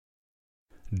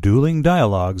Dueling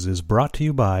Dialogues is brought to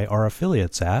you by our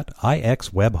affiliates at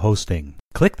IX Web Hosting.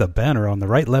 Click the banner on the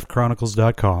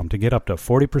rightleftchronicles.com to get up to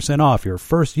 40% off your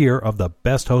first year of the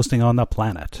best hosting on the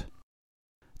planet.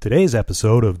 Today's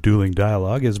episode of Dueling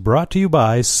Dialogue is brought to you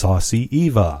by Saucy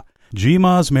Eva.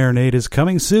 GMA's marinade is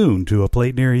coming soon to a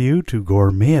plate near you to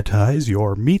gourmetize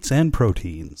your meats and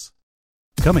proteins.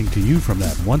 Coming to you from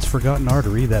that once-forgotten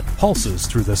artery that pulses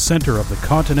through the center of the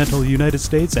continental United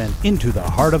States and into the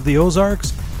heart of the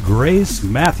Ozarks, Grace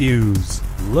Matthews.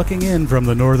 Looking in from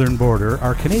the northern border,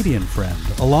 our Canadian friend,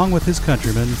 along with his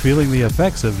countrymen feeling the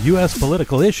effects of U.S.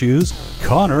 political issues,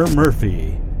 Connor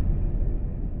Murphy.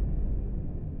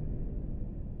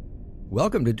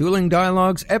 Welcome to Dueling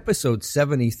Dialogues, episode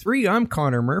 73. I'm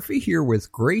Connor Murphy, here with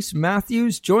Grace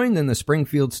Matthews, joined in the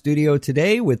Springfield studio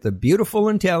today with the beautiful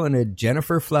and talented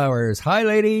Jennifer Flowers. Hi,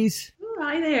 ladies.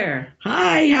 Hi there.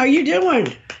 Hi, how you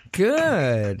doing?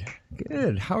 Good.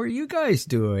 How are you guys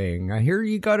doing? I hear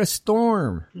you got a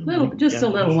storm. Just a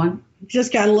little one.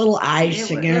 Just got a little ice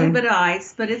A again. little bit of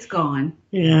ice, but it's gone.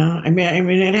 Yeah, I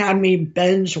mean, it had me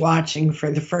binge watching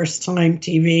for the first time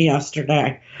TV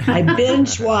yesterday. I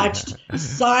binge watched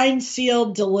Signed,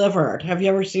 Sealed, Delivered. Have you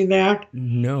ever seen that?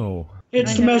 No.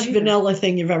 It's the most vanilla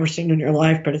thing you've ever seen in your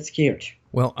life, but it's cute.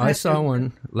 Well, I saw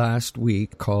one last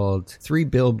week called 3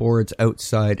 Billboards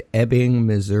Outside Ebbing,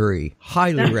 Missouri.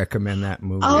 Highly recommend that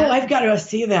movie. Oh, I've got to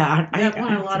see that. That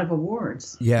won a lot of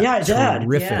awards. Yeah, it did.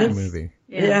 Terrific movie.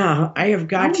 Yeah, I have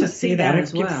got to see that. I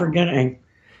keep forgetting.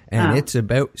 And it's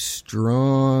about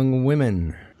strong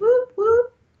women. Whoop,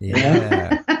 whoop.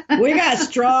 Yeah. We got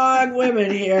strong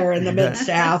women here in the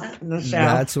Mid-South. In the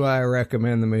South. That's why I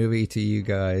recommend the movie to you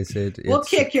guys. We'll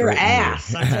kick your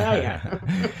ass, I tell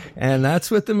you. And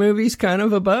that's what the movie's kind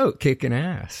of about, kicking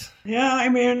ass. Yeah, I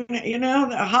mean,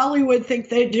 Hollywood think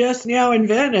they just now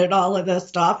invented all of this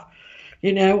stuff,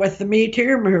 with the Me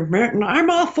Too movement, and I'm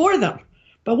all for them.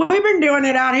 But we've been doing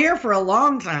it out here for a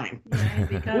long time.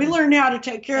 We learned how to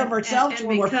take care of ourselves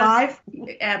when we're 5.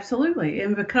 Absolutely.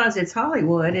 And because it's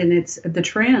Hollywood and it's the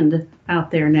trend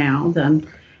out there now, then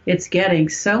it's getting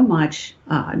so much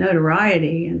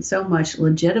notoriety and so much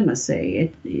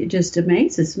legitimacy. It just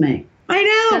amazes me. I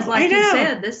know. Because like you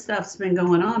said, this stuff's been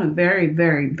going on a very,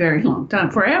 very, very long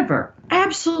time, forever.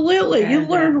 Absolutely. You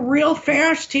learn real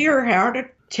fast here how to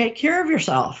take care of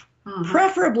yourself,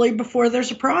 preferably before there's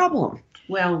a problem.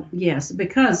 Well, yes,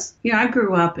 because I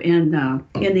grew up in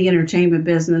the entertainment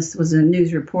business, was a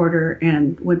news reporter,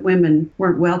 and when women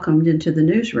weren't welcomed into the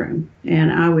newsroom,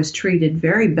 and I was treated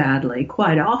very badly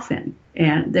quite often,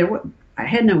 and I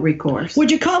had no recourse.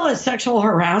 Would you call it sexual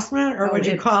harassment, or would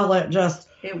you call it just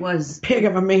it was pig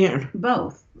of a man?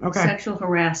 Both. Okay. Sexual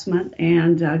harassment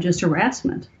and just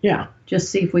harassment. Yeah. Just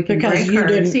see if we can because break you her.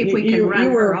 Didn't, see if we can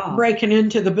run her off. You were breaking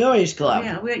into the Boys Club.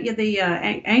 Yeah. The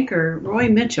anchor, Roy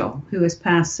Mitchell, who has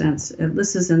passed since,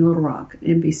 this is in Little Rock,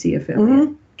 NBC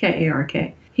affiliate,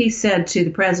 KARK. He said to the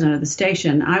president of the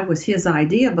station, I was his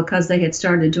idea because they had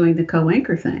started doing the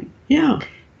co-anchor thing. Yeah.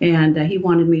 And he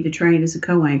wanted me to train as a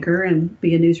co-anchor and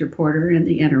be a news reporter in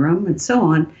the interim and so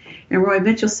on. And Roy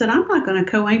Mitchell said, I'm not going to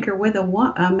co-anchor with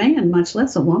a man, much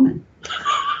less a woman.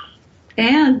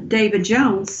 And David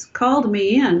Jones called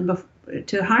me in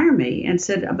to hire me and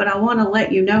said, but I want to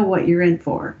let you know what you're in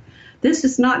for. This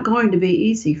is not going to be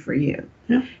easy for you.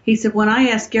 Yeah. He said, when I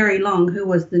asked Gary Long, who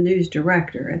was the news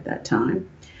director at that time,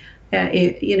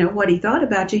 what he thought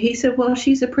about you, he said, well,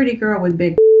 she's a pretty girl with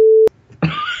big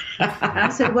I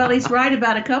said, well, he's right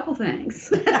about a couple things.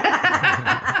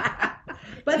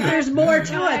 But there's more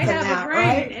to it than that,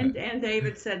 right? And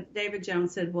David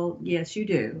Jones said, well, yes, you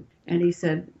do. And he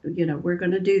said, we're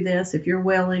going to do this if you're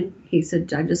willing. He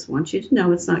said, I just want you to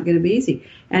know it's not going to be easy.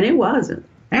 And it wasn't.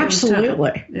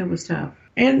 Absolutely. It was tough.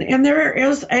 And there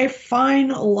is a fine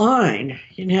line.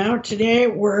 Today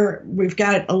we've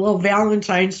got a little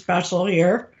Valentine's special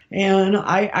here. And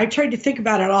I tried to think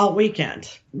about it all weekend.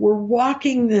 We're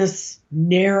walking this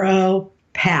narrow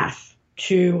path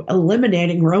to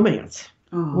eliminating romance.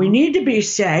 Oh. We need to be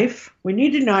safe. We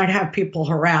need to not have people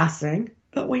harassing,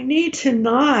 but we need to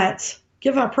not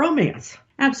give up romance.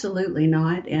 Absolutely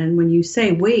not. And when you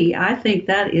say we, I think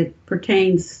that it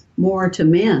pertains more to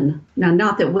men. Now,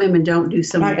 not that women don't do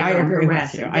some of their own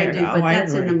harassing. They do, but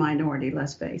that's in the minority,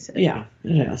 let's face it. Yeah,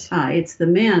 it is. It's the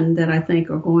men that I think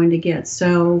are going to get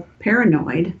so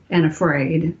paranoid and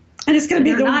afraid. And it's going to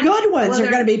be the good ones who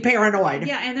are going to be paranoid.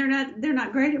 Yeah, and they're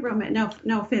not great at romance.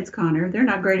 No offense, Connor. They're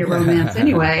not great at romance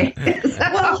anyway.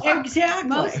 Well, exactly.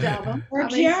 Most of them.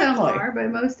 Exactly. I mean, some are, but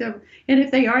most of them. And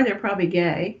if they are, they're probably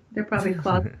gay. They're probably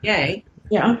closet gay.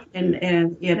 Yeah. And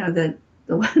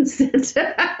the ones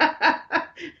that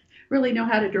really know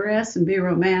how to dress and be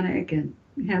romantic and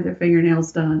have their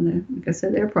fingernails done, like I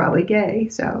said, they're probably gay.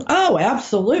 So. Oh,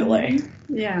 absolutely.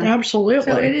 Yeah. Absolutely.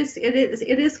 So it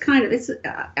is kind of,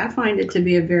 I find it to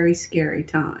be a very scary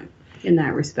time in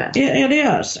that respect. It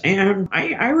is. And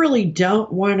I really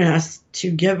don't want us to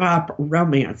give up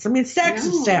romance. I mean, sex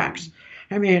is sex.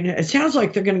 I mean, it sounds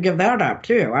like they're going to give that up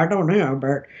too. I don't know,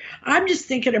 but I'm just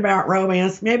thinking about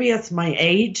romance. Maybe it's my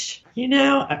age. You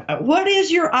know, what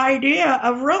is your idea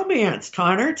of romance,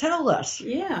 Connor? Tell us.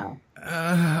 Yeah.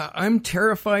 I'm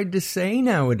terrified to say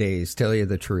nowadays, tell you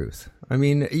the truth. I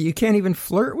mean, you can't even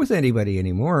flirt with anybody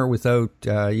anymore without,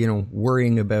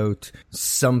 worrying about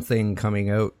something coming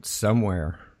out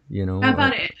somewhere, you know. How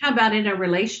about in a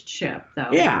relationship,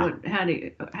 though? Yeah.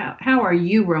 How are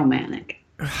you romantic?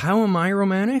 How am I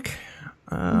romantic?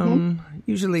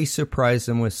 Usually surprise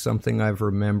them with something I've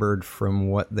remembered from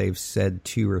what they've said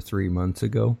 2 or 3 months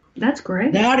ago. That's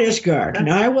great. That is good. And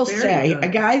I will say, good. A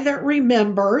guy that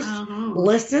remembers,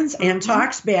 listens, and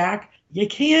talks back, you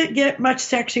can't get much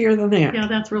sexier than that. Yeah,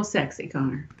 that's real sexy,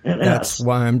 Connor. That's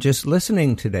why I'm just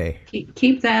listening today.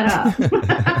 Keep that up.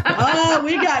 Oh,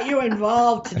 we got you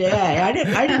involved today. I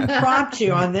didn't prompt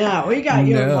you on that. We got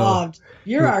you involved.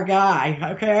 You're our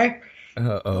guy, okay?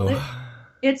 Uh-oh.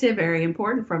 It's very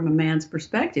important from a man's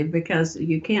perspective because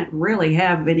you can't really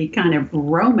have any kind of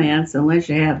romance unless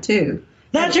you have two.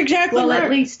 That's exactly right. Well,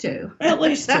 at least two. At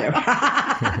least two.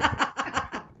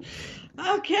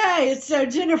 Okay, so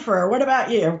Jennifer, what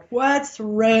about you? What's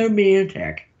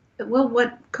romantic? Well,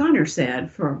 what Connor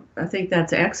said, I think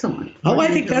that's excellent. Oh, I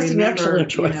think that's an excellent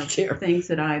choice, too. Things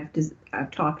that I've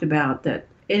talked about that,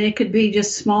 and it could be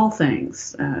just small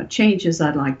things, changes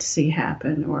I'd like to see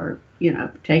happen, or,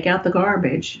 take out the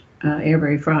garbage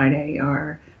every Friday,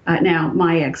 or now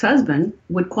my ex-husband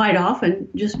would quite often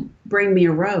just bring me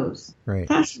a rose. Right.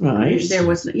 That's nice.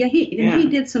 He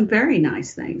did some very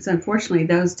nice things. Unfortunately,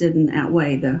 those didn't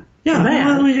outweigh the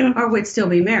bad, or we'd still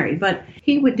be married. But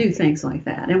he would do things like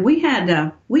that, and we had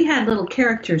little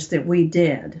characters that we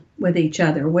did with each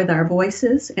other with our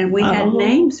voices, and we had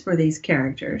names for these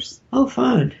characters. Oh,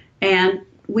 fun! And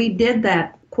we did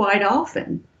that quite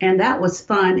often, and that was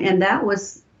fun, and that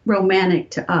was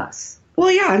romantic to us.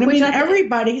 Well, yeah, and I mean,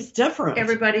 everybody's different.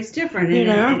 Everybody's different,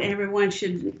 and everyone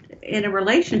in a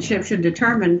relationship should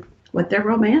determine what their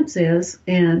romance is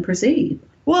and proceed.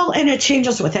 Well, and it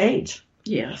changes with age.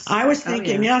 Yes. I was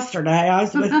thinking yesterday, I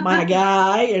was with my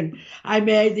guy, and I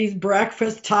made these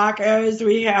breakfast tacos.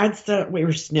 We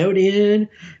were snowed in,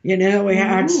 we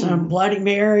had some Bloody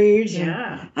Marys.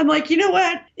 Yeah. I'm like, you know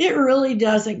what? It really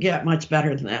doesn't get much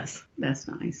better than this. That's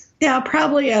nice. Yeah,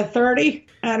 probably at 30.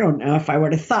 I don't know if I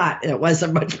would have thought it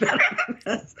wasn't much better than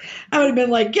this. I would have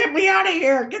been like, get me out of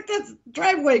here. Get this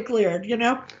driveway cleared,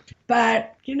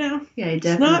 But, yeah, it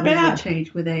it's not definitely bad. will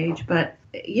change with age. But,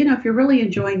 if you're really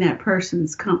enjoying that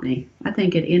person's company, I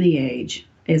think at any age,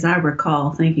 as I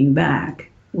recall thinking back,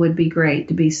 would be great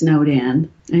to be snowed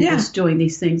in and just doing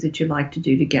these things that you like to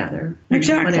do together.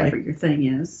 Exactly. Whatever your thing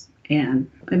is. And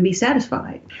be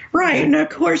satisfied. Right. And, of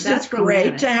course, That's it's great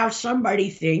romantic. to have somebody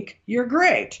think you're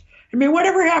great. I mean,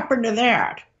 whatever happened to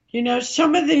that?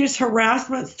 Some of these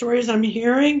harassment stories I'm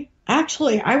hearing,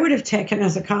 actually, I would have taken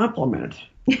as a compliment.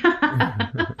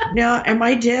 Now, am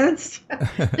I dense?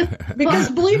 Because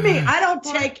believe me, I don't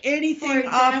take anything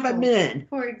off of men.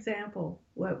 For example,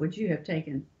 what would you have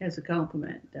taken as a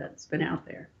compliment that's been out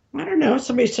there? I don't know.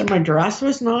 Somebody said my dress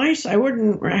was nice. I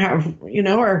wouldn't have,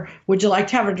 or would you like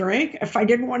to have a drink? If I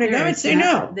didn't want to go, I'd say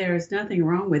no. There's nothing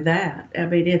wrong with that. I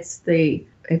mean, it's hey,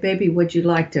 baby, would you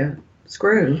like to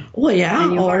screw? Well, yeah,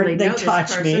 and you or hardly they know this touch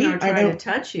person me. or try to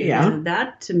touch you. Yeah. And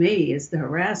that, to me, is the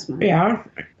harassment. Yeah.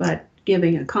 But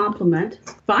giving a compliment.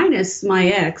 Finest, my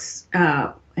ex,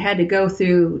 had to go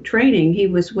through training. He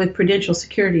was with Prudential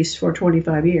Securities for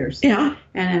 25 years. Yeah.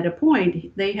 And at a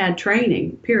point, they had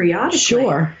training periodically.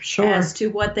 Sure. As to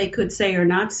what they could say or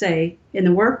not say in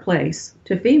the workplace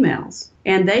to females.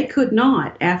 And they could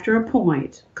not, after a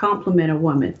point, compliment a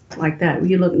woman like that.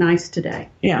 You look nice today.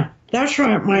 Yeah. That's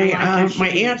right. My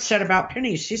aunt said about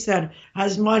pennies. She said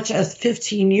as much as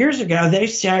 15 years ago, they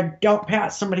said, don't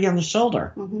pat somebody on the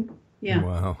shoulder. Mm-hmm. Yeah.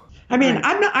 Wow. I mean,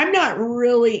 I'm not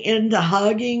really into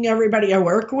hugging everybody I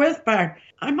work with, but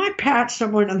I might pat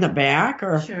someone on the back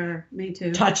or sure, me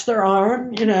too. Touch their arm,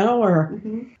 or.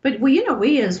 Mm-hmm. But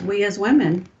we as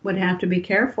women would have to be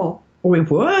careful. We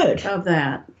would of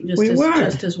that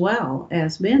just as well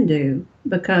as men do,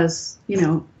 because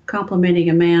complimenting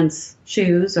a man's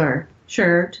shoes or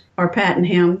shirt or patting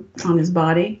him on his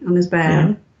body, on his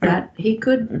back. That he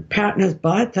could. Patting his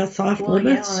butt, that's off Well, yeah,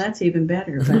 limits. well, that's even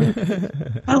better.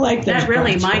 But I like that. that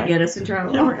really might get us in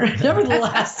trouble.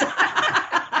 Nevertheless.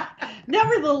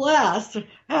 Nevertheless,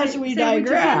 as we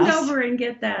digress. Would you bend over and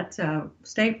get that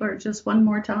stapler just one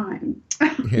more time?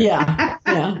 Yeah.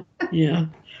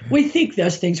 We think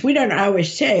those things. We don't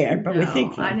always say it, but we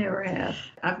think them. I never have.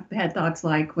 I've had thoughts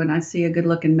like when I see a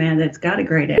good-looking man that's got a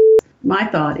great ass, my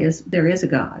thought is there is a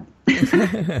God.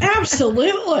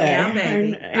 Absolutely. Yeah,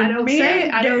 baby. I don't say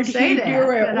that.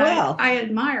 Do it but well. I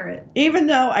admire it. Even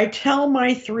though I tell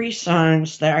my 3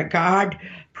 sons that God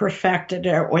perfected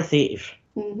it with Eve.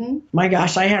 Mm-hmm. My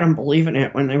gosh, I had them believing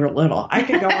it when they were little. I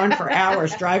could go on for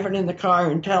hours driving in the car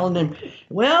and telling them,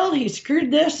 well, he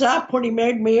screwed this up when he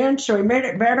made me in, so he made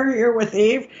it better here with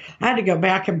Eve. I had to go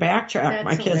back and backtrack. That's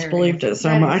my kids hilarious. believed it so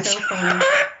That much. is so funny.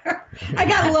 I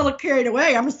got a little carried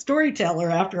away. I'm a storyteller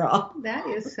after all. That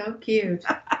is so cute.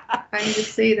 I can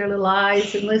just see their little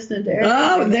eyes and listening to everything.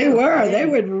 Oh, they were. They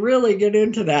would really get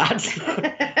into that.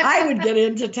 I would get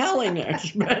into telling it,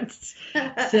 but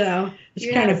so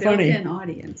it's kind of funny. Built-in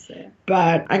audience there.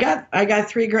 But I got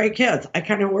 3 great kids. I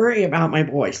kind of worry about my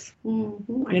boys,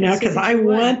 Mm-hmm. because I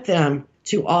want them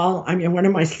to all. I mean, one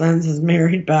of my sons is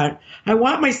married, but I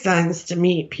want my sons to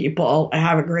meet people,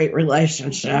 have a great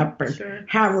relationship, and Sure.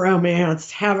 have romance,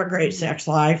 have a great sex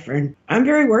life, and I'm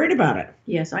very worried about it.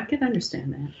 Yes, I can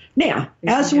understand that. Now,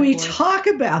 Yes, as I we have boys. talk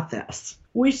about this,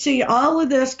 we see all of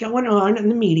this going on in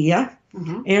the media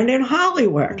Uh-huh. and in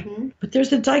Hollywood. Mm-hmm. But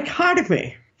there's a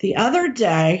dichotomy. The other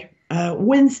day,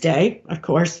 Wednesday, of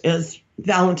course, is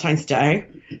Valentine's Day.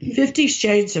 50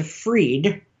 Shades of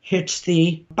Freed hits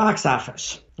the box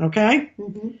office. Okay?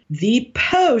 Mm-hmm. The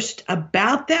post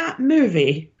about that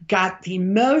movie got the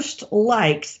most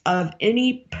likes of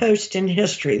any post in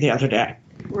history the other day.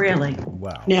 Really?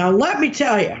 Wow. Now, let me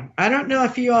tell you, I don't know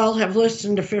if you all have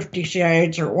listened to 50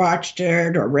 Shades or watched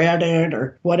it or read it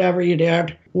or whatever you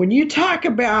did. When you talk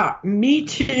about Me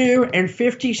Too and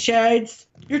 50 Shades,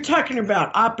 you're talking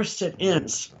about opposite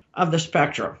ends of the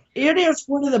spectrum. It is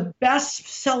one of the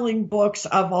best-selling books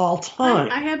of all time.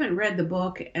 I haven't read the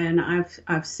book, and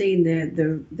I've seen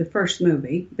the first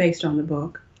movie based on the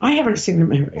book. I haven't seen the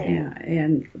movie. Yeah,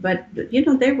 but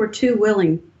they were 2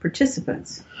 willing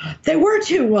participants. They were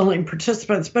 2 willing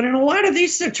participants, but in a lot of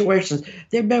these situations,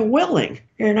 they've been willing.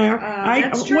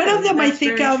 That's true. One of them I That's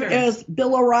think very of true. is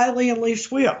Bill O'Reilly and Lee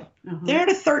Swiel. Uh-huh. They had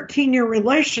a 13-year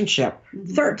relationship.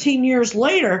 Mm-hmm. 13 years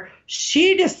later,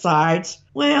 she decides,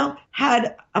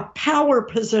 had a power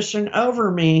position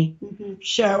over me, Mm-hmm.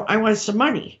 so I want some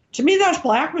money. To me, that's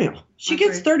blackmail. She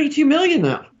gets Agree. $32 million,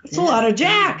 though. That's a lot of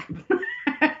jack.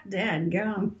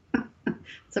 Dadgum.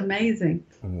 It's amazing.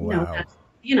 Wow.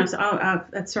 So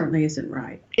that certainly isn't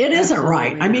right. It isn't Absolutely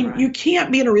right. I not mean, right. you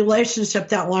can't be in a relationship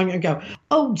that long and go,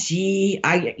 oh, gee,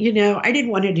 I didn't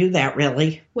want to do that,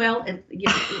 really. Well,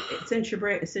 since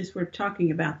we're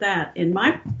talking about that, in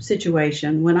my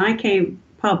situation, when I came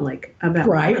public about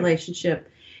my Right. relationship,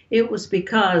 it was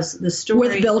because the story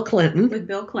With Bill Clinton. with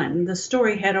Bill Clinton, the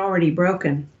story had already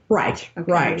broken. Right,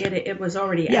 Okay? right. It was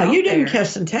already Yeah, out you didn't there.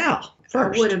 kiss and tell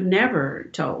first. I would have never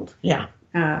told. Yeah.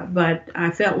 But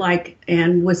I felt like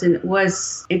and was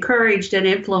encouraged and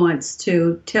influenced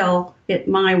to tell it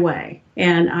my way.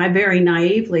 And I very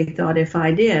naively thought if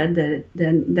I did,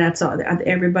 then that's all.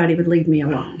 Everybody would leave me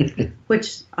alone,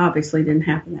 which obviously didn't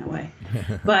happen that way.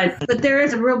 But there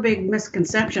is a real big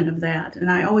misconception of that.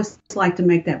 And I always like to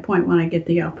make that point when I get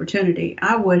the opportunity.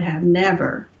 I would have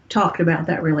never talked about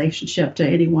that relationship to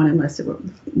anyone unless it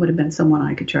would have been someone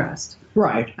I could trust.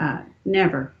 Right.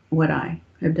 Never would I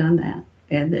have done that.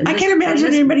 And I can't imagine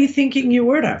anybody thinking you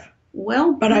would have.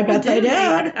 Well, But I bet they people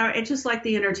do. did. It's just like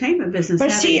the entertainment business. But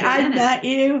having see, been I in it. met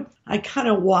you. I kind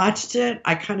of watched it.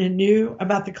 I kind of knew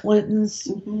about the Clintons.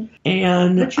 Mhm.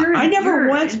 And But I never you're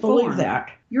once believed informed. that.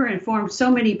 You're informed.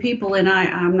 So many people, and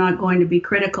I'm not going to be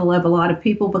critical of a lot of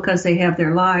people because they have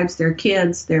their lives, their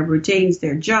kids, their routines,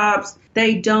 their jobs.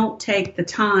 They don't take the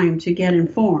time to get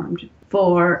informed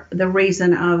for the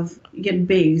reason of being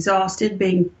exhausted,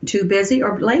 being too busy,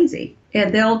 or lazy.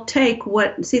 And they'll take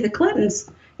the Clintons,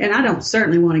 and I don't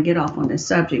certainly want to get off on this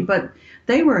subject, but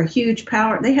they were a huge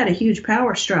power. They had a huge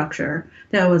power structure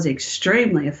that was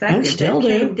extremely effective. still that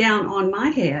do. came down on my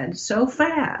head so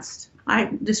fast. I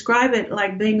describe it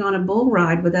like being on a bull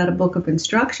ride without a book of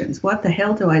instructions. What the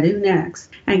hell do I do next?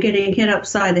 And getting hit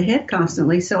upside the head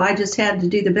constantly. So I just had to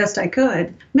do the best I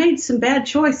could. Made some bad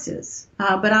choices,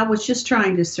 but I was just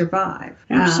trying to survive.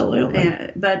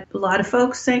 Absolutely. But a lot of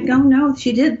folks think, oh, no,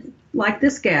 she did like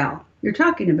this gal. you're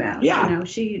talking about. Yeah. You know,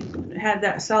 she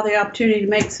saw the opportunity to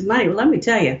make some money. Well, let me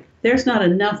tell you, there's not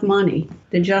enough money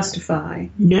to justify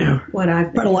No. what I've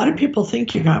been But a lot of doing. people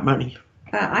think you got money.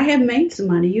 I have made some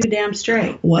money, you damn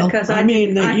straight. Well, because I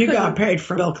mean that you couldn't- got paid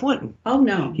for Bill Clinton. Oh,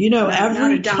 no. You know, Not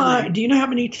every a dime. time. Do you know how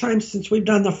many times since we've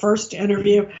done the first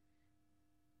interview?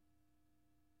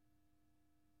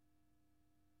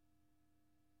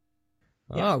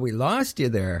 Oh, we lost you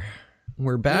there.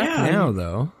 We're back Yeah. now,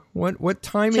 though. What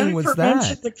timing Jennifer was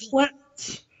mentioned that? the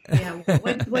Clintons. Yeah.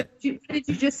 What did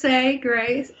you just say,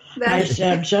 Grace? I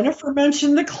said Jennifer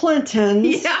mentioned the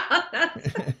Clintons. Yeah.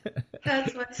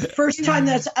 That's what. First time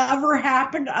that's ever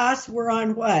happened to us. We're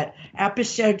on what?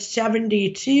 Episode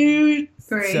 72?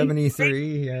 Great.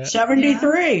 73, yeah.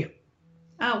 73.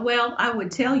 Well, I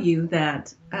would tell you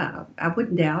that I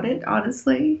wouldn't doubt it,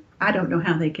 honestly. I don't know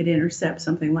how they could intercept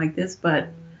something like this, but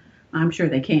I'm sure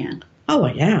they can. Oh,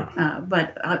 yeah.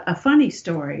 But a funny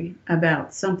story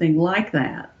about something like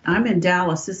that. I'm in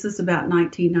Dallas. This is about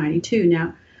 1992.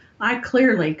 Now, I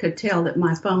clearly could tell that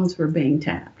my phones were being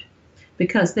tapped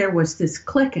because there was this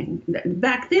clicking.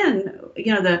 Back then,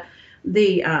 you know,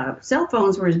 the cell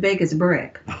phones were as big as a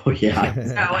brick. Oh, yeah.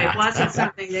 So it wasn't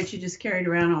something that you just carried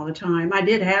around all the time. I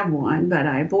did have one, but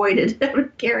I avoided to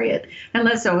carry it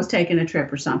unless I was taking a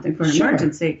trip or something for an Sure.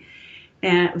 emergency.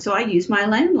 And so I used my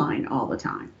landline all the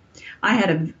time. I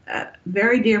had a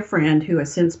very dear friend who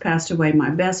has since passed away, my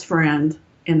best friend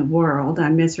in the world. I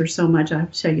miss her so much. I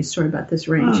have to tell you a story about this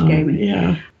ring she gave me.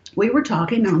 Yeah. We were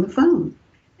talking on the phone,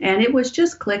 and it was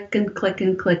just clicking,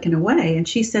 clicking, clicking away. And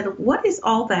she said, "What is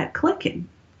all that clicking?"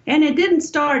 And it didn't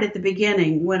start at the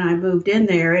beginning when I moved in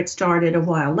there. It started a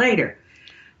while later.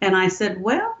 And I said,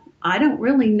 "Well, I don't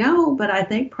really know, but I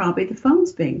think probably the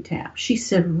phone's being tapped." She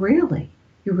said, "Really?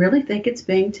 You really think it's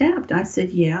being tapped?" I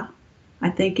said, "Yeah, I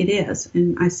think it is."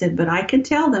 And I said, "But I can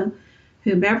tell them,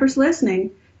 whomever's listening,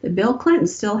 that Bill Clinton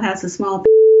still has a small."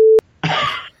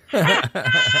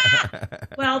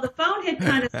 Well, the phone had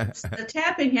the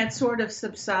tapping had sort of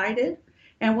subsided.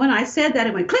 And when I said that,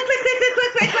 it went click, click, click,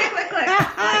 click, click, click, click, click,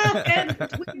 click.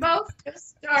 And we both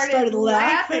just started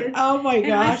laughing. Oh, my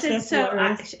And I gosh. said, That's so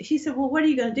hilarious. she said, "Well, what are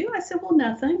you going to do?" I said, "Well,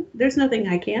 nothing. There's nothing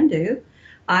I can do.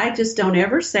 I just don't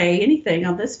ever say anything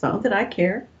on this phone that I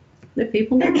care that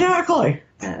people know." Exactly.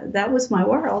 That was my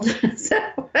world. So,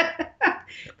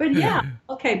 but yeah,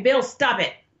 okay, Bill, stop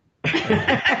it.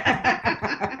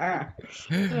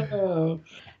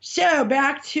 So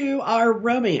back to our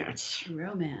romance.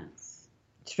 Romance.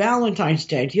 It's Valentine's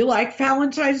Day. Do you like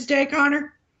Valentine's Day,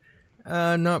 Connor?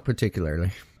 Not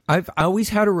particularly. I've always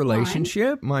had a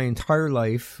relationship my entire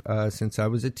life since I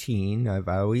was a teen. I've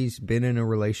always been in a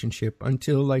relationship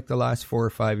until like the last 4 or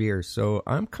 5 years. So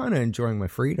I'm kind of enjoying my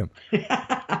freedom.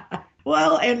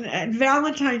 Well, and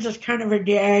Valentine's is kind of a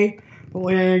day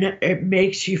when it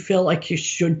makes you feel like you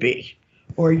should be,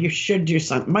 or you should do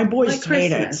something. My boys Like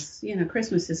hate it. Christmas. You know,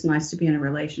 Christmas is nice to be in a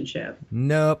relationship.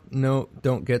 Nope,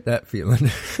 don't get that feeling.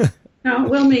 No,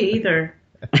 well, me either.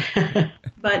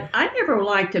 But I never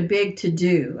liked a big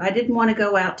to-do. I didn't want to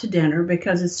go out to dinner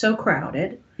because it's so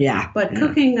crowded. Yeah. But yeah.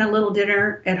 cooking a little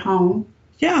dinner at home,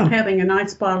 Yeah. having a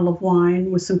nice bottle of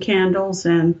wine with some candles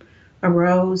and a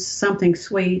rose, something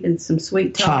sweet, and some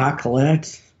sweet talk.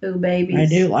 Chocolate. Ooh, babies. I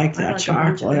do like I that like a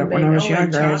bunch of chocolate. ooh, When I baby. was Oh, and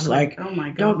younger, I was chocolate. like, oh my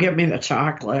God. don't give me the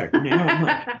chocolate. No, I'm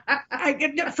like, I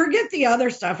can forget the other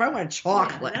stuff. I want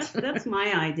chocolate. Yeah, that's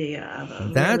my idea of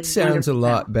a That really sounds a wonderful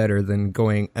lot better than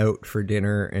going out for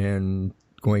dinner and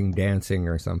going dancing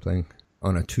or something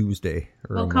on a Tuesday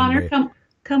or Well, a Connor, Monday.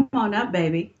 come on up,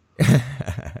 baby.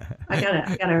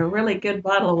 I got a really good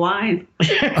bottle of wine. All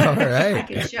I right.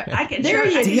 can There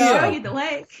show you show go. you the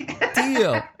lake.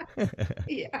 Deal.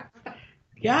 Yeah.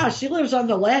 Yeah, she lives on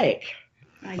the lake.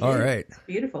 I do. All right. It's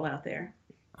beautiful out there.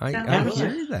 I Sounds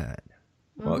hear that.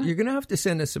 Well, Uh-huh. you're going to have to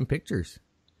send us some pictures.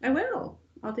 I will.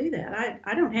 I'll do that.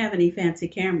 I don't have any fancy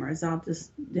cameras. I'll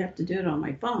just have to do it on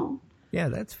my phone. Yeah,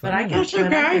 that's But fine. I can- That's But I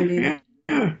can okay. do that.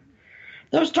 Yeah.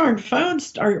 Those darn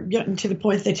phones are getting to the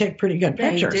point they take pretty good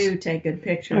They pictures. do take good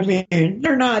pictures. I mean,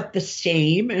 they're not the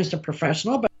same as the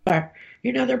professional, but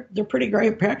you know, they're pretty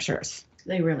great pictures.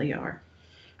 They really are.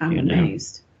 I'm You know.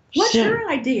 amazed. What's So- your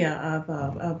idea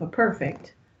of a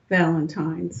perfect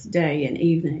Valentine's Day and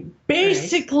evening? Grace?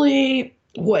 Basically,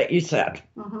 what you said.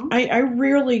 Uh-huh. I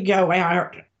rarely go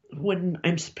out when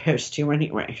I'm supposed to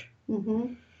anyway.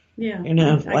 Mm-hmm. Yeah. You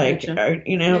know, I like, getcha.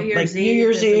 you know, New Year's like New Eve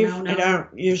Year's is a Eve, no-no. I don't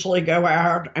usually go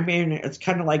out. I mean, it's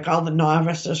kind of like all the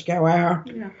novices go out.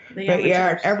 Yeah. The But yeah,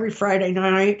 amateurs. every Friday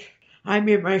night, I'm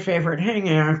in my favorite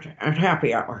hangout at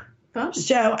happy hour. Fun.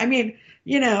 So, I mean,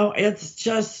 you know, it's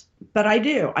just, but I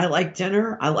do. I like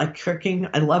dinner. I like cooking.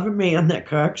 I love a man that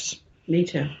cooks. Me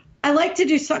too. I like to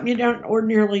do something you don't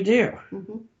ordinarily do.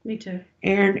 Mm-hmm. Me too.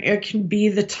 And it can be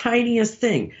the tiniest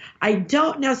thing. I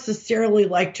don't necessarily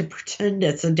like to pretend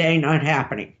it's a day not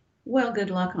happening. Well, good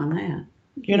luck on that.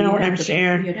 You know what I'm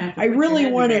saying? I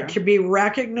really want it to be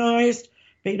recognized,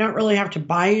 but you don't really have to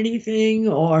buy anything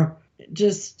or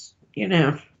just, you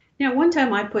know. Now, one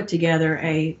time I put together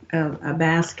a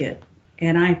basket,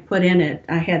 and I put in it,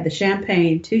 I had the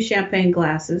champagne, 2 champagne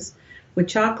glasses with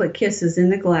chocolate kisses in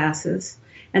the glasses,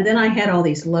 and then I had all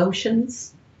these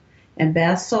lotions and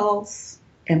bath salts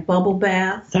and bubble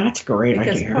bath. That's a great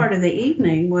idea. Because part of the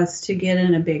evening was to get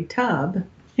in a big tub.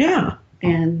 Yeah.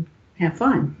 And have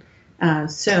fun.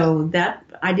 So that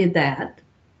I did that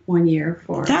one year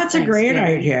for That's a great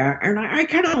idea. And I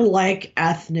kind of like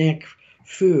ethnic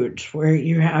foods where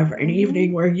you have an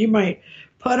evening where you might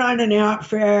put on an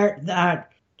outfit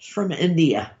that's from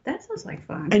India. That sounds like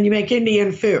fun. And you make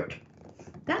Indian food.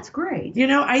 That's great. You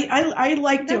know, I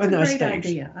like doing those things. That's a great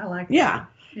idea. I like that. Yeah.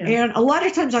 And a lot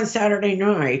of times on Saturday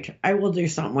night, I will do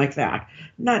something like that.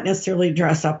 Not necessarily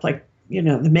dress up like, you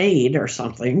know, the maid or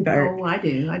something, but I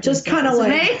do. I just kind of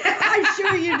like, I'm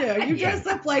sure you do. You dress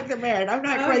up like the maid. I'm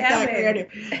not quite that creative.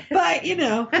 But, you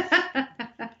know,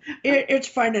 it's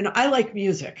fun. And I like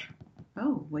music.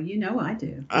 Oh, well, you know I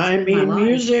do. I mean,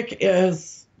 music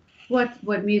is...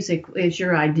 What music is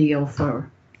your ideal for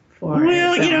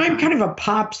well, you know, I'm kind of a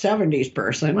pop 70s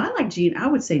person. Well, I like I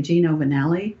would say Gino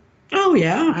Vanelli. Oh,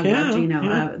 yeah. I love Gino.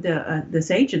 Yeah.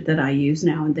 This agent that I use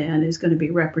now and then is going to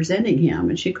be representing him.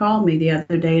 And she called me the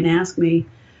other day and asked me,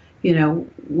 you know,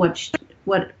 what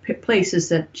places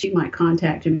that she might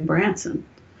contact in Branson.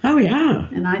 Oh, yeah.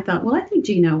 And I thought, well, I think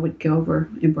Gino would go over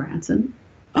in Branson.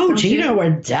 Oh, Gino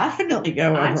would definitely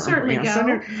go over. I'd certainly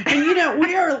go. And you know,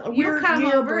 we're come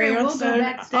near over and we'll go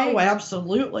backstage. Oh,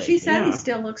 absolutely. She said he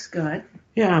still looks good.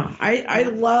 Yeah, I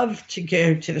love to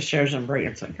go to the shows in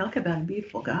Branson. Talk about a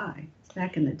beautiful guy.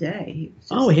 Back in the day,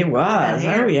 he was.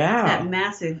 Hair, oh, yeah. That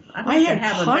massive. I had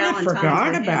kind of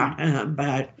forgot about him,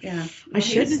 but yeah, I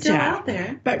shouldn't still have. Out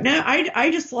there. But no,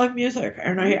 I just love music,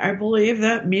 and I believe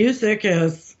that music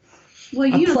is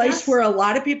a place where a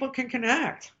lot of people can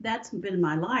connect. That's been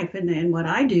my life, and what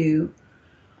I do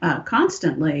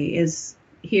constantly is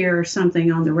hear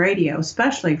something on the radio,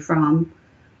 especially from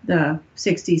the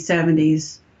 60s,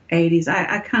 70s, 80s.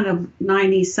 I kind of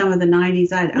 90s, some of the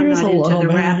 90s. I'm not into the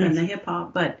rap and the hip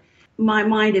hop, but my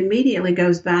mind immediately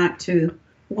goes back to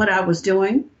what I was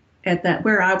doing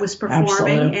where I was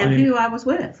performing and who I was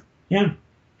with. Yeah.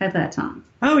 At that time.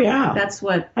 Oh, yeah. That's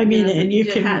what I mean, and you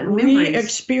can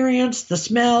re-experience the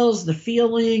smells, the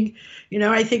feeling. You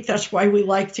know, I think that's why we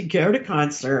like to go to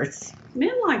concerts.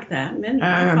 Men like that. Men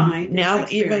are fine. Now,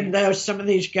 even though some of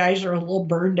these guys are a little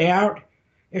burned out,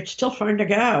 it's still fun to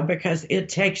go because it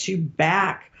takes you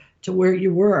back to where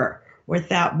you were with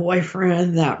that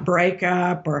boyfriend, that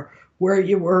breakup, or where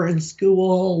you were in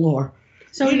school, or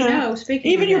speaking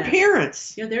even of your that,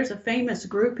 parents. You know, there's a famous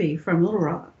groupie from Little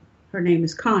Rock. Her name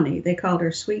is Connie. They called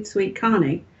her Sweet, Sweet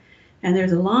Connie. And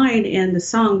there's a line in the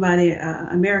song by the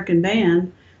American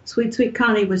band, Sweet, Sweet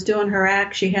Connie was doing her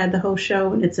act. She had the whole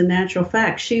show, and it's a natural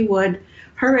fact.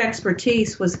 Her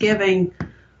expertise was giving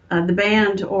the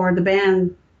band or the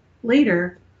band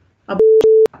leader a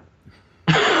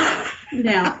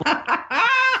now.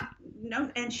 No,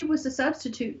 and she was a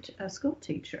substitute school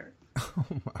teacher. Oh,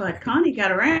 but Connie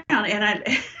got around,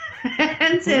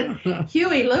 and said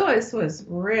Huey Lewis was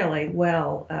really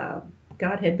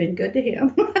God had been good to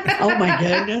him. Oh my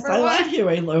goodness, I love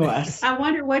Huey Lewis. I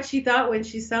wonder what she thought when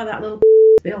she saw that little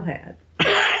Bill had. She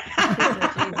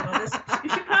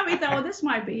probably thought, well, this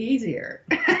might be easier.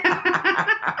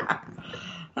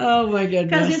 Oh my goodness.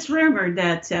 Because it's rumored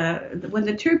that when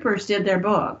the Troopers did their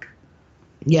book,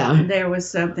 there was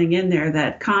something in there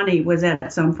that Connie was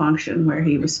at some function where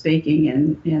he was speaking,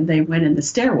 and they went in the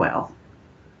stairwell.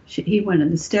 He went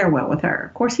in the stairwell with her.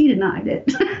 Of course, he denied it.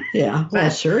 Yeah, well,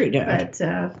 sure he did. But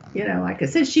like I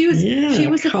said, she was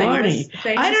a Connie.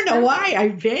 famous I don't know why. I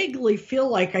vaguely feel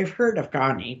like I've heard of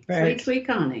Connie. Sweet, sweet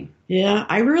Connie. Yeah,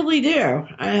 I really do.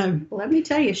 Let me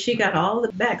tell you, she got all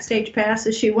the backstage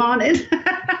passes she wanted.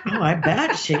 Oh, I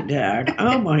bet she did.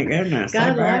 Oh my goodness,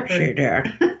 I bet she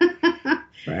did.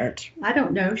 But I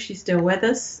don't know if she's still with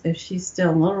us. If she's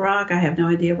still in Little Rock, I have no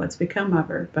idea what's become of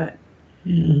her. But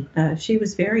she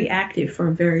was very active for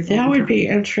a very long time. That would be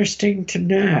interesting to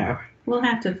know. We'll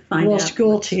have to find out. Well,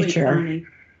 school teacher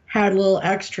had a little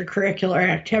extracurricular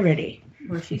activity.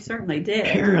 Well, she certainly did.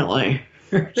 Apparently.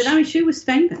 But I mean, she was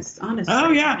famous, honestly.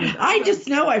 Oh yeah, I just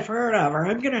know I've heard of her.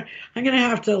 I'm gonna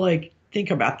have to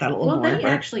think about that a little more. Well, they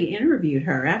actually interviewed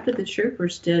her after the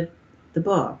Troopers did the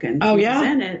book, and she was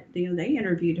in it. They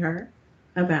interviewed her.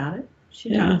 about it. She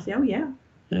Yeah. tells me, oh, yeah.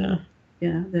 Yeah.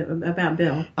 About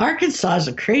Bill. Arkansas is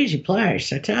a crazy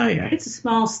place, I tell you. It's a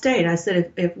small state. I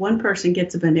said, if one person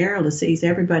gets a venereal disease,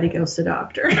 everybody goes to the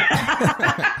doctor.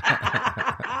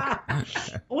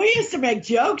 We used to make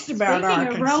jokes about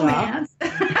Speaking of Arkansas. romance.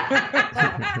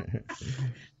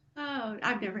 Oh,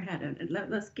 I've never had it.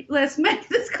 Let's make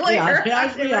this clear.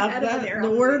 I've never had a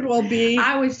venereal the word will be.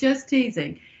 I was just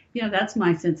teasing. That's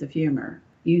my sense of humor.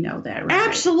 You know that, right?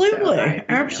 Absolutely. So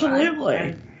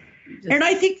Absolutely. And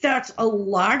I think that's a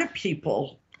lot of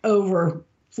people over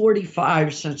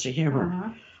 45 sense of humor. Uh-huh.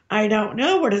 I don't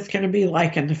know what it's going to be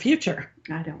like in the future.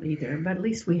 I don't either, but at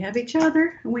least we have each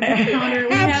other. We have Connor.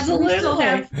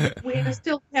 We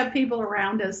still have people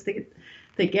around us that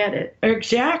get it.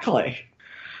 Exactly.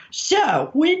 So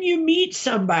when you meet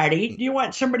somebody, do you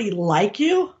want somebody like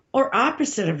you or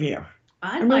opposite of you?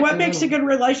 What makes a good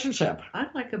relationship?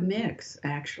 I'd like a mix,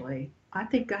 actually. I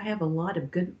think I have a lot of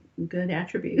good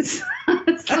attributes.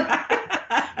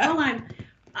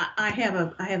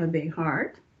 I have a big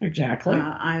heart. Exactly.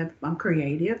 I'm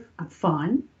creative. I'm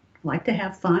fun. I like to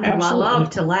have fun. Absolutely. I love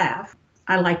to laugh.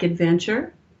 I like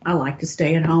adventure. I like to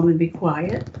stay at home and be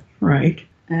quiet. Right.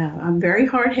 I'm very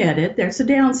hard-headed. There's a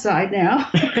downside now.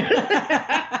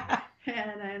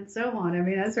 and so on. I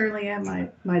mean, I certainly have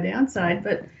my downside,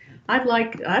 but I'd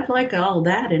like all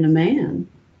that in a man.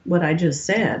 What I just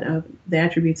said, the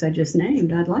attributes I just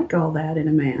named, I'd like all that in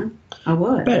a man. I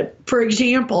would. But for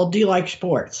example, do you like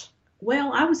sports?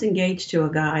 Well, I was engaged to a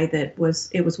guy it was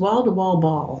wall-to-wall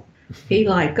ball. He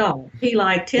liked golf. He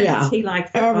liked tennis. Yeah. He liked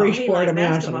football. Every he sport liked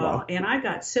imaginable. basketball. And I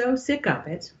got so sick of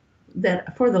it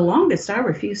that for the longest I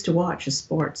refused to watch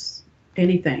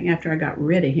anything after I got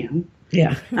rid of him.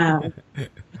 Yeah.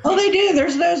 Oh, they do.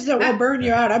 There's those that will burn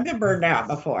you out. I've been burned out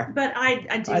before. But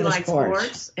I do By the like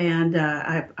sports. and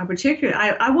I particularly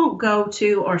I won't go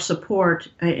to or support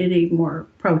any more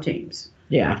pro teams.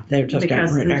 Yeah, they've just because gotten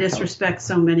of the ridiculous. disrespect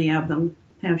so many of them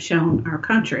have shown our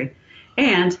country.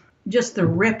 And just the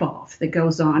ripoff that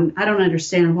goes on. I don't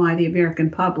understand why the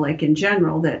American public in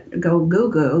general that go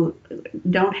goo-goo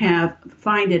don't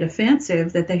find it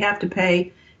offensive that they have to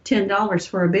pay $10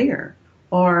 for a beer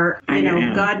or,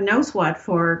 God knows what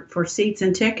for seats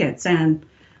and tickets. And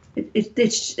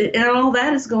and all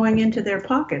that is going into their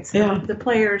pockets. Yeah. The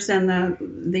players and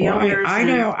the owners. I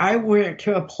know. I went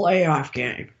to a playoff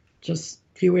game just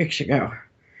a few weeks ago,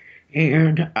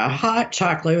 and a hot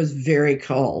chocolate was very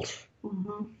cold.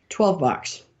 Mm-hmm.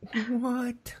 $12.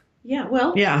 What? Yeah,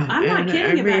 well, Yeah, I'm not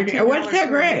kidding about $10 it wasn't that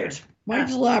for a beer. great.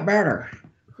 Mine's a lot better.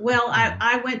 Well,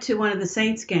 I went to one of the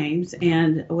Saints games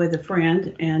and with a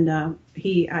friend, and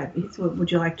he said,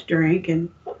 "Would you like to drink?" And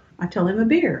I told him a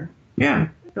beer. Yeah.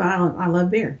 I love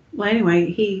beer. Well,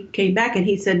 anyway, he came back and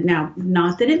he said, "Now,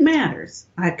 not that it matters.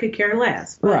 I could care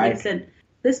less." But Right. He said,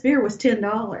 "This beer was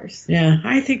 $10." Yeah,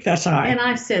 I think that's high. And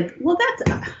I said, "Well,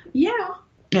 that's yeah."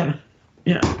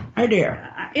 Yeah, I do.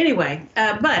 Anyway,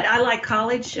 but I like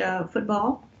college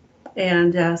football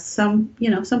and some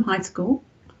high school.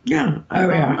 Yeah. Oh,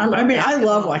 yeah. I love I basketball.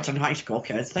 love watching high school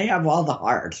kids. They have all the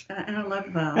heart. And I love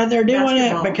And they're doing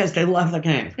basketball. it because they love the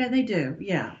game. Yeah, they do.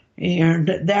 Yeah. And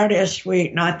that is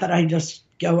sweet. Not that I just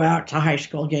go out to high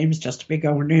school games just to be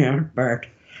going there, but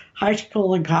high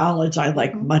school and college I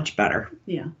like much better.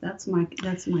 Yeah, that's my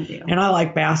deal. And I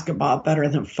like basketball better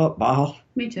than football.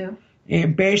 Me too.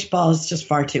 And baseball is just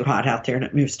far too hot out there and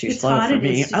it moves too It's slow hot, for it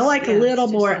me. is too- I like a yeah, little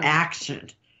it's too more slow. action.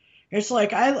 It's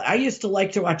like I used to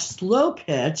like to watch slow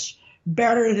pitch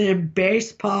better than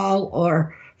baseball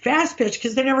or fast pitch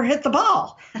because they never hit the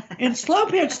ball. In slow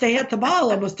pitch, they hit the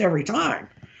ball almost every time.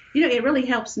 It really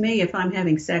helps me if I'm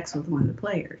having sex with one of the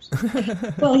players.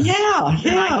 Well, yeah.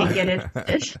 Then I can get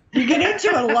it. You get into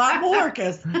it a lot more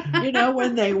because,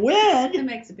 when they win, It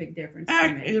makes a big difference.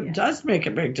 To me, it yeah. does make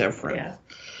a big difference. Yeah.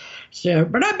 So,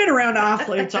 but I've been around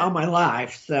athletes all my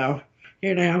life. So,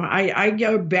 I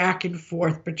go back and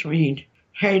forth between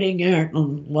hating it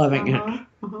and loving it. I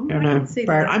But can see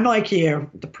that. I'm like you.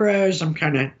 The pros, I'm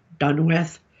kind of done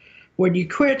with. When you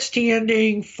quit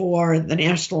standing for the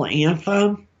national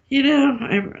anthem,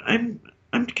 I'm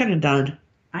kind of done.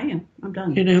 I am. I'm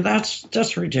done. That's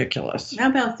just ridiculous. How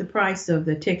about the price of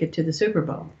the ticket to the Super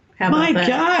Bowl? How about My that?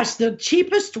 gosh, the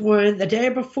cheapest one the day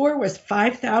before was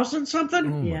 $5,000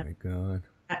 something. Oh Yeah. my God.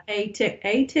 A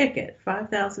ticket,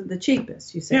 $5,000, the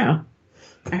cheapest. You said. Yeah.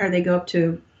 I heard they go up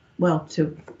to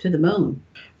the moon.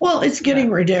 Well, it's getting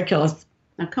ridiculous.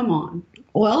 Now come on.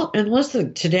 Well, and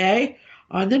listen, today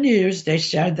on the news they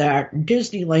said that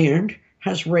Disneyland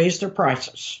has raised their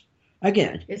prices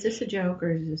again. Is this a joke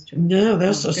or is this true? No,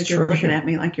 this is Because you're true. looking at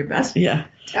me like you're best. Yeah.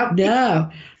 Tell me.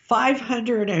 No,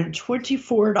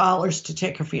 $524 to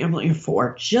take a family of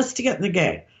 4 just to get in the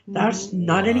gate. That's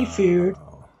not any food,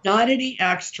 not any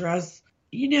extras.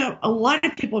 You know, a lot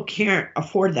of people can't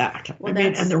afford that. Well, I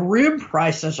mean, and the room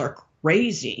prices are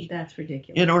crazy That's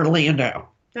ridiculous. in Orlando.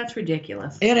 That's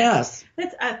ridiculous. It is.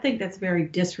 I think that's very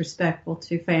disrespectful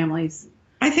to families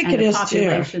I think and it the is too.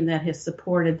 population that has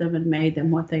supported them and made them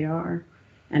what they are.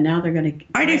 And now they're going to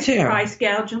I do too. price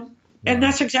gouge them. And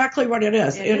that's exactly what it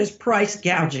is. It is price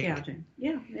gouging.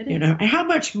 Yeah, it is. You know, and how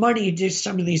much money do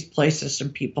some of these places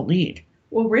and people need?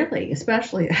 Well, really,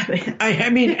 especially. I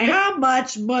mean, how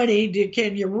much money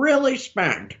can you really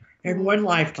spend in one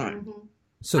lifetime?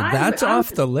 So that's off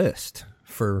the list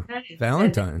for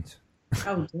Valentine's.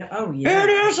 Oh, yeah. It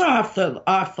is off the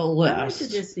I went to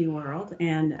list. Disney World,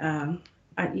 and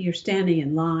you're standing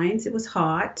in lines. It was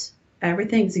hot.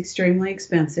 Everything's extremely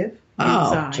expensive Oh,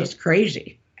 inside. just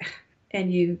crazy.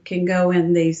 And you can go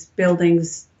in these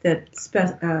buildings that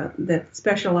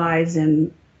specialize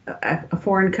in a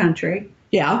foreign country.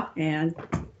 Yeah. And,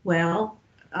 well,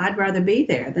 I'd rather be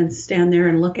there than stand there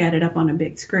and look at it up on a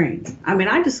big screen. I mean,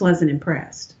 I just wasn't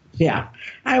impressed. Yeah.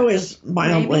 I was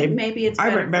mildly. Maybe it's I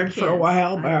better haven't been for a kids.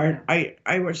 while, I don't know. but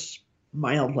I was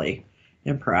mildly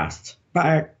impressed.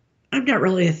 But I'm not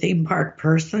really a theme park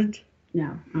person.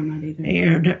 No, I'm not either.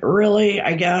 And really,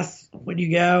 I guess when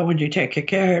you take a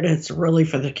kid, it's really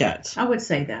for the kids. I would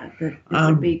say that it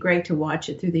would be great to watch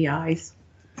it through the eyes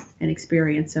and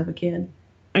experience of a kid.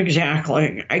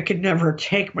 Exactly. I could never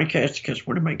take my kids because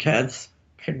one of my kids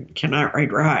cannot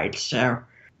ride rides. So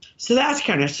that's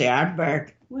kind of sad, but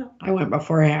Well, I went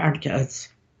before I had kids.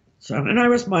 So, and I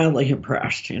was mildly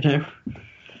impressed, you know.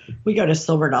 We go to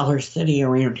Silver Dollar City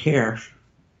around here.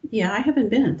 yeah, I haven't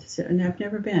been, and I've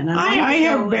never been. I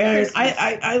have been.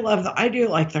 I I love I do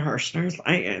like the Hirschners.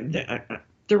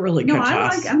 They're really good no, to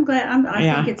us. I'm glad.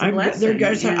 I think it's a blessing. They're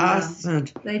good to and, us, and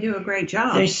they do a great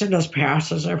job. they send us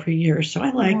passes every year, so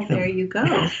I like Well, them. there you go.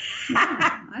 Yeah,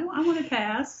 I want to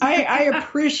pass. I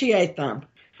appreciate them.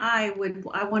 I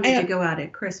wanted to go out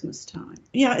at Christmas time.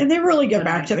 Yeah, and they really give But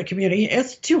back to the community.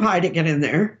 It's too high to get in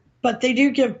there, but they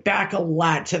do give back a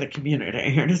lot to the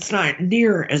community, and it's not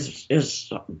near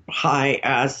as high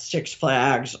as Six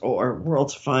Flags or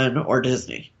World's Fun or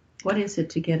Disney. What is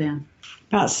it to get in?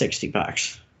 About $60.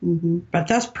 Mm-hmm. But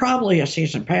that's probably a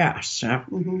season pass, so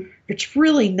Mm-hmm. it's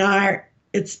really not.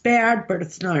 It's bad, but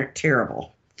it's not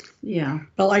terrible. Yeah.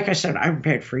 But like I said, I've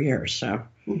paid for years, so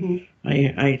Mm-hmm.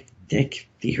 I think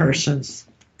the Hersons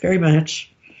very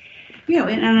much. Yeah,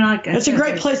 and like I It's a said, great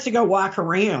there's- place to go walk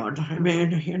around. I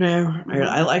mean, you know,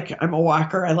 I'm a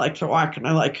walker. I like to walk, and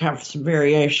I like to have some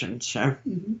variation. So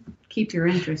Keep your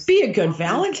interest. be a good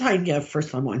Valentine gift for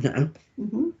someone, though.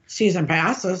 Mm-hmm. Season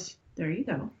passes. There you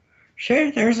go.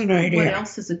 Sure, there's an idea. What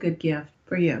else is a good gift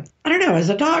for you? I don't know. Is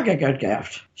a dog a good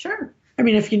gift? Sure. I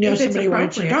mean, if you know If it's somebody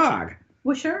wants a appropriate. dog,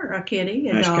 Well, sure. A kitty,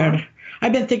 a that's dog. good.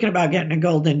 I've been thinking about getting a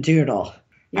golden doodle.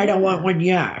 I don't want one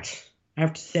yet. I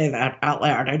have to say that out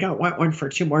loud. I don't want one for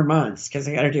 2 more months because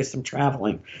I got to do some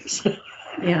traveling. So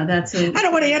Yeah, that's a. I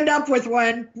don't want to end up with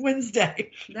one Wednesday.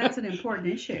 That's an important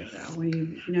issue, though.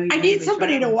 When you I need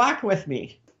somebody to walk with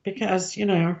me because, you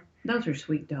know, Those are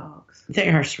sweet dogs. they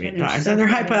are sweet And they're dogs so and they're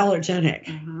good. hypoallergenic.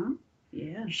 Uh-huh.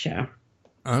 Yeah. So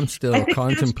I'm I still think that's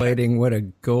contemplating what a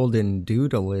golden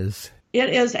doodle is. it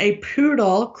is a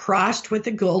poodle crossed with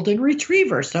a golden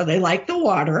retriever. So they like the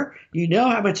water. You know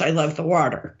how much I love the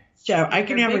water. So I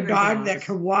can They're have a bigger dog dogs. that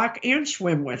can walk and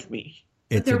swim with me.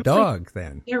 It's they're a dog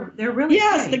then. They're really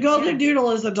Yes, great. the golden Yeah.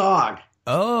 doodle is a dog.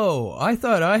 Oh, I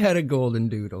thought I had a golden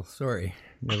doodle. Sorry.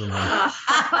 Never mind.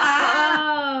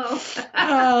 Oh.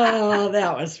 Oh,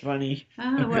 that was funny.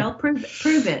 Well,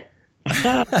 prove it.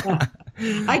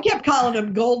 I kept calling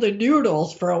them golden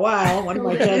noodles for a while. One of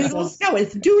my kids says, no,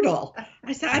 it's doodle.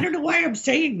 I said, I don't know why I'm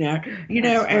saying that. You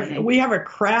know, That's funny. and we have a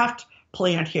craft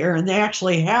plant here, and they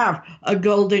actually have a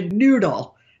golden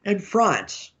noodle in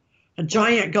front, a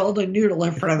giant golden noodle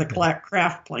in front of the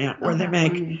craft plant where Oh, they how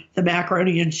make funny. the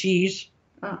macaroni and cheese.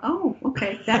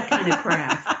 Okay. That kind of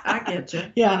craft. I get you.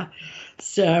 Yeah.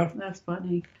 So, That's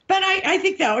funny. but I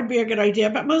think that would be a good idea,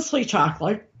 but mostly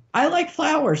chocolate. I like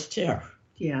flowers too.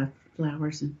 Yeah,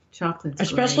 flowers and chocolates.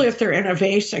 Especially if they're in a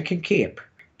vase I can keep.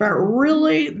 But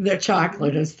really, the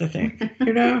chocolate is the thing,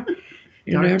 you know?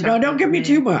 Don't give me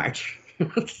too much.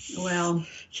 Well,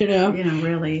 you know?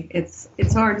 really, it's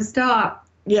hard to stop.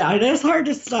 Yeah, it is hard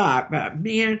to stop. But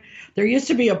man, there used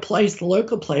to be a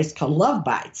local place called Love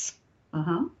Bites.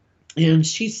 Uh-huh. And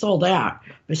she sold out.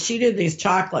 But she did these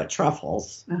chocolate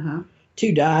truffles Uh-huh.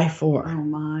 to die for. Oh,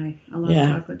 my. I love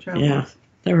Yeah, chocolate truffles. yeah.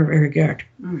 They were very good.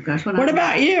 Oh gosh, What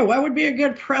about you? What would be a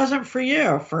good present for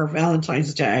you for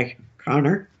Valentine's Day,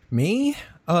 Connor? Me?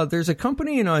 There's a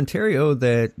company in Ontario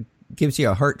that gives you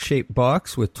a heart-shaped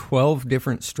box with 12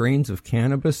 different strains of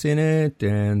cannabis in it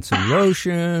and some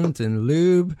lotions and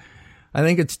lube. I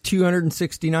think it's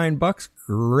 $269.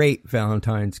 Great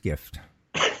Valentine's gift.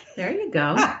 There you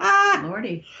go.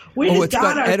 Lordy. It's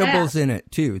got edibles in it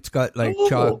too. It's got like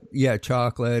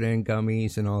chocolate and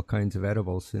gummies and all kinds of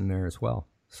edibles in there as well.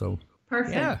 So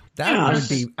perfect. Yeah, that would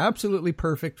be absolutely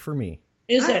perfect for me.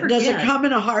 Does it come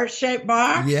in a heart-shaped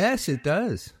box? Yes, it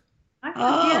does. I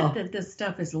forget that this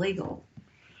stuff is legal.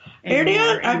 It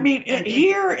is. I mean,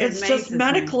 here it's just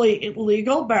medically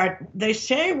illegal, but they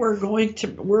say we're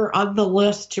on the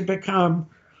list to become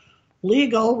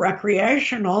legal,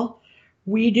 recreational.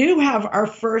 We do have our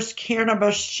first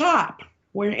cannabis shop.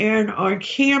 We're on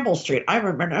Campbell Street. I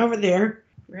haven't been over there.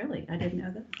 Really? I didn't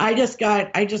know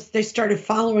that. They started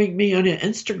following me on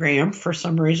Instagram for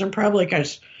some reason, probably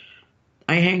because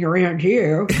I hang around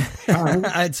you.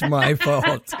 It's my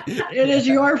fault. It is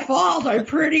your fault. I'm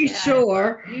pretty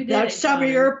sure that some of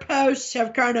your posts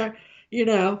have kind of,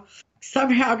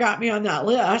 somehow got me on that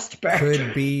list. But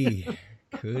Could be.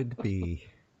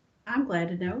 I'm glad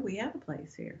to know we have a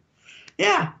place here.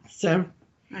 Yeah. So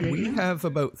we have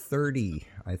about 30,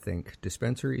 I think,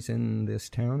 dispensaries in this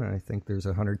town. I think there's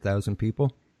 100,000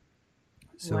 people.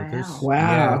 So wow.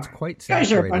 Yeah, it's quite saturated.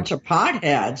 You guys are a bunch of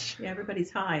potheads. Yeah,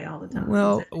 everybody's high all the time.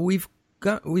 Well, we've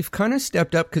kind of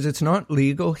stepped up because it's not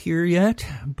legal here yet,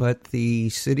 but the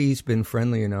city's been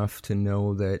friendly enough to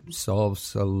know that it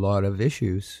solves a lot of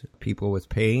issues. People with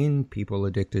pain, people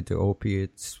addicted to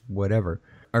opiates, whatever.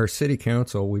 Our city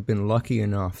council, we've been lucky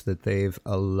enough that they've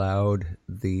allowed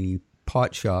the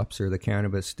pot shops or the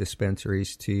cannabis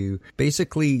dispensaries to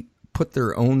basically put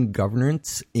their own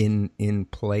governance in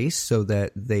place so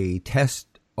that they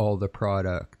test all the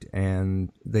product,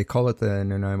 and they call it the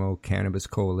Nanaimo Cannabis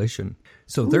Coalition.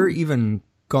 So they're even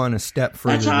gone a step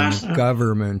further than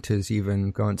government has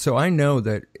even gone. So I know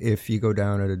that if you go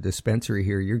down at a dispensary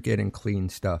here, you're getting clean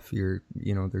stuff.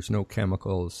 There's no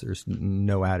chemicals, there's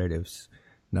no additives,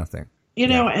 nothing.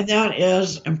 And that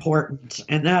is important.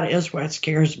 And that is what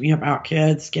scares me about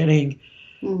kids getting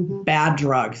bad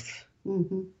drugs.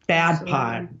 Mm-hmm. Bad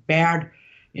pot, bad,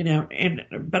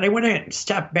 but I want to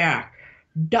step back.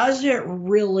 Does it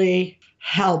really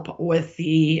help with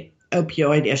the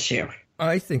opioid issue?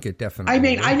 I think it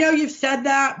definitely does. I know you've said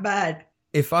that, but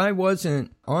if I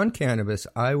wasn't on cannabis,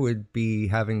 I would be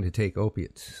having to take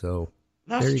opiates. So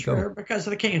that's true because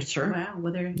of the cancer.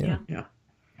 Wow. Yeah.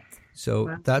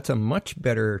 So that's a much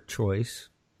better choice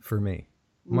for me.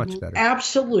 Much better.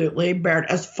 Absolutely. But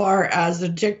as far as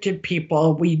addicted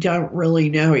people, we don't really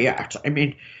know yet. I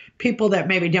mean, people that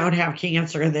maybe don't have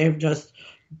cancer, they've just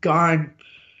gone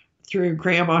through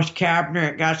grandma's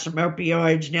cabinet, got some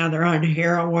opioids, now they're on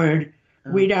heroin.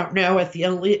 We don't know if the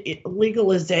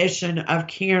legalization of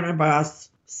cannabis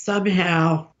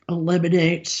somehow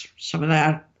eliminates some of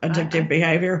that addictive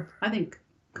behavior. I think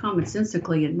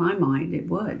commonsensically in my mind it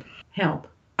would help.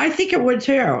 I think it would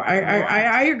too.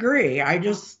 I agree. I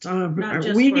just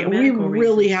we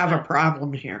really have a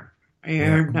problem here,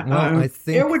 and I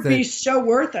think it would be so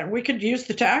worth it. We could use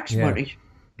the tax money.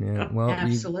 Yeah, well,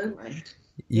 absolutely.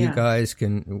 You guys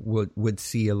would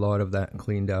see a lot of that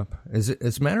cleaned up. As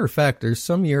a matter of fact, there's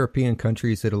some European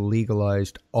countries that have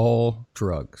legalized all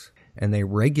drugs and they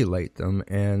regulate them,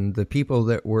 and the people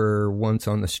that were once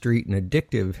on the street and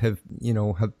addictive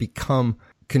have become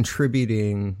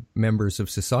contributing members of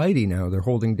society now. They're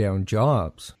holding down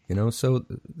jobs, so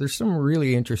there's some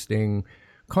really interesting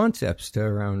concepts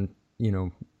around,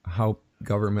 how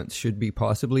governments should be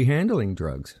possibly handling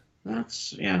drugs.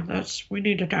 We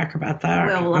need to talk about that.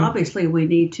 Well, obviously we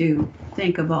need to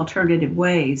think of alternative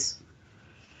ways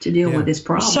to deal with this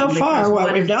problem. So far,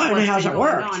 what we've done hasn't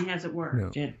worked.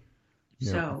 No. Yeah.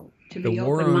 So to be the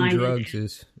war open-minded, on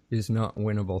drugs is not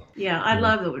winnable. Yeah, I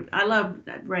love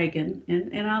Reagan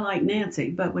and I like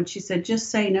Nancy, but when she said just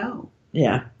say no.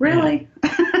 Yeah. Really?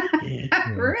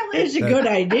 Yeah. Really? It's a good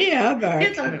idea, but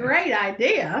it's a great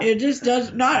idea. It just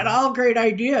does not all great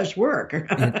ideas work.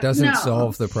 It doesn't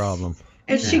solve the problem.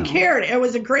 And she cared. It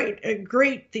was a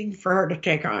great thing for her to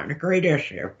take on, a great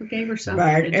issue. We gave her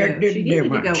something to do. She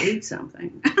needed to go eat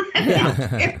something.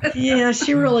 Yeah,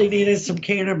 she really needed some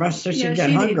cannabis so she'd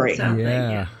get hungry.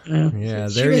 Yeah.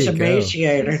 She was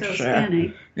emaciated. So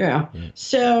skinny. Yeah.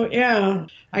 So,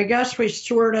 I guess we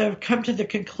sort of come to the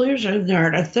conclusion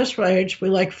that at this age we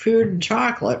like food and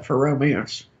chocolate for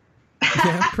romance.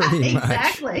 Yeah, pretty much.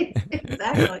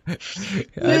 Exactly.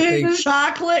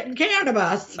 Chocolate and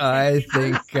cannabis. I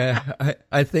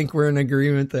think we're in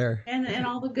agreement there. And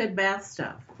all the good bath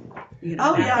stuff. You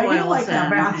Oh, yeah, you like that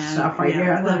bath stuff, right?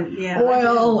 The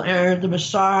oil and the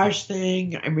massage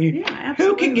thing. I mean,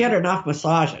 who can get enough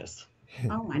massages?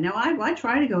 Oh, I know. I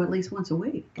try to go at least once a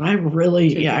week. I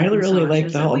really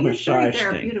like the whole massage It's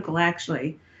very thing. therapeutical,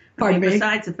 actually. Pardon me?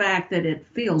 Besides the fact that it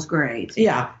feels great.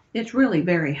 Yeah. It's really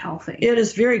very healthy. It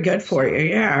is very good for you,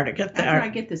 to get After I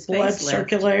that get this blood facelift,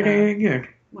 circulating. And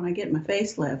when I get my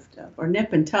facelift, or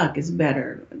nip and tuck is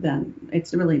better than,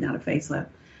 it's really not a facelift.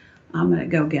 I'm going to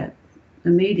go get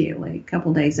immediately, a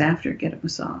couple days after, get a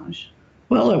massage.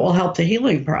 well, it will help the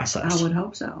healing process. I would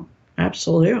hope so.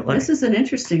 Absolutely. This is an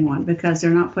interesting one because they're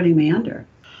not putting me under.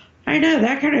 I know,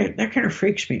 that kind of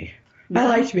freaks me. I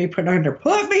like to be put under.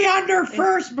 Put me under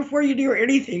first before you do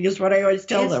anything is what I always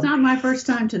tell them. It's not my first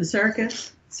time to the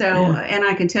circus. So, and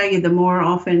I can tell you the more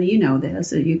often you know this,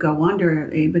 that you go under,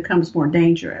 it becomes more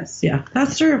dangerous. Yeah,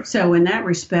 that's true. So in that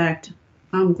respect,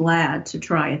 I'm glad to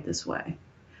try it this way.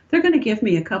 They're going to give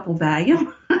me a couple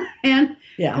Valium and,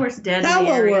 of course, dead that in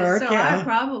the will area. work, So I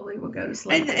probably will go to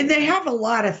sleep. And they have a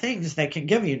lot of things they can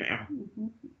give you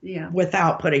now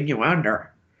without putting you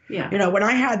under. Yeah. You know, when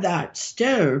I had that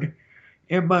stone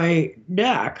in my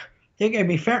neck, they gave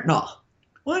me fentanyl.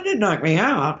 Well, it didn't knock me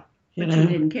out. But you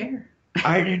didn't care.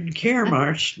 I didn't care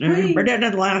much, no, but it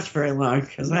didn't last very long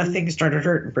because that thing started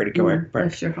hurting pretty quick. But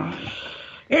Bless your heart.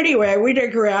 anyway, we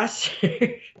digress.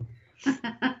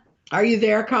 Are you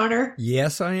there, Connor?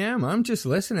 Yes, I am. I'm just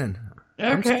listening. Okay.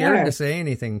 I'm scared to say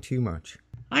anything too much.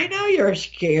 I know you're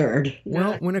scared.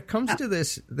 Well, when it comes to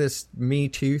this Me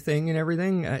Too thing and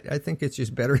everything, I think it's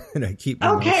just better that I keep my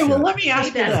mouth Okay, well, shut. let me ask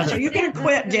you this. Are you going to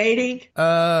quit dating?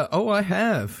 I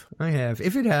have.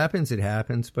 If it happens, it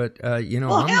happens. But, I'm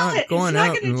not going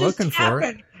out and looking for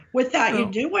it. Without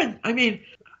you doing, I mean,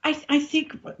 I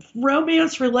think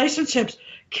romance relationships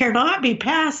cannot be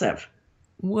passive.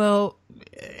 Well,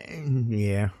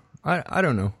 yeah. I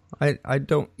don't know. I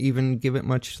don't even give it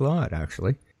much thought,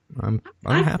 actually. I'm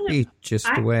happy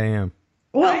just the way I am.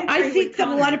 Well, I think that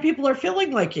a lot of people are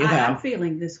feeling like you have. I'm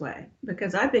feeling this way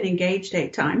because I've been engaged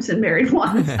 8 times and married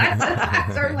once.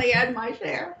 I certainly had my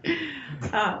share.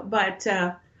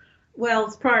 Well,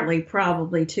 it's partly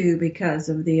probably, too, because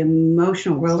of the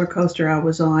emotional roller coaster I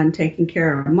was on taking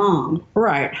care of Mom.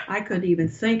 Right. I couldn't even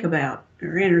think about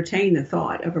or entertain the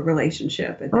thought of a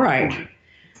relationship at that point.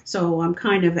 So I'm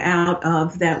kind of out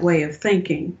of that way of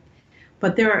thinking.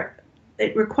 But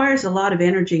it requires a lot of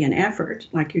energy and effort,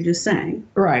 like you're just saying.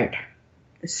 Right.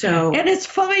 So, and it's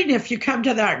fine if you come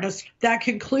to that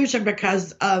conclusion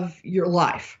because of your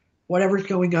life, whatever's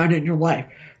going on in your life.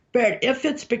 But if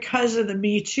it's because of the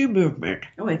Me Too movement,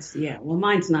 well,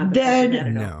 mine's not.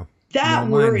 Then no, that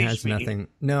worries me. Nothing.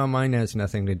 No, mine has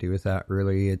nothing to do with that.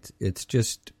 Really, it's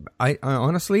just I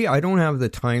honestly I don't have the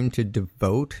time to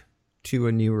devote to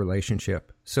a new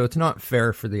relationship, so it's not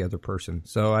fair for the other person.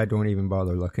 So I don't even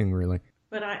bother looking, really.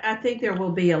 But I think there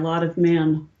will be a lot of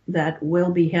men that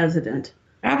will be hesitant.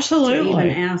 Absolutely. To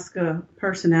even ask a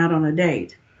person out on a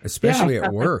date. Especially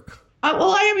at work.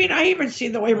 Well, I mean, I even see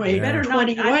the way my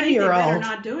 21-year-old,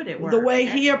 not do it at work. The way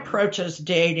he approaches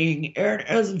dating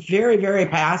is very, very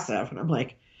passive. And I'm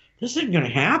like, this isn't going to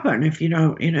happen if you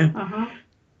don't,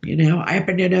 I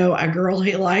happen to know a girl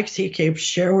he likes. He keeps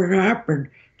showing up and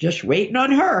just waiting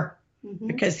on her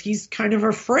because he's kind of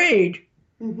afraid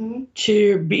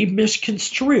to be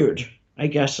misconstrued, I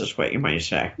guess is what you might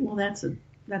say. Well, that's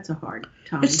a hard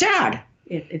time. It's sad.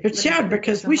 It's sad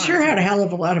because we sure had a hell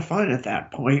of a lot of fun at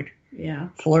that point. Yeah.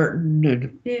 Flirting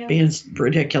and being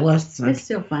ridiculous. And, it's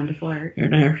still fun to flirt.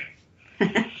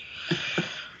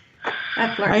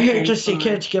 I hate to see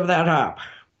kids give that up.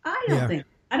 I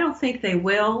don't think they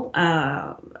will.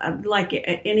 Like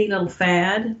any little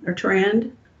fad or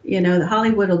trend, the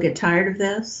Hollywood will get tired of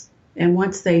this. And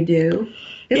once they do,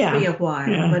 it'll be a while.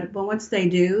 Yeah. But once they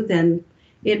do, then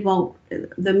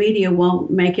the media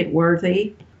won't make it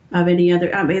worthy of any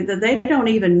other. I mean, they don't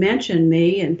even mention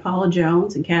me and Paula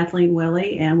Jones and Kathleen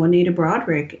Willey and Juanita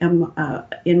Broderick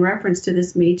in reference to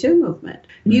this Me Too movement.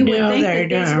 You would think that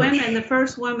these women, the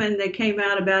first woman that came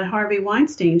out about Harvey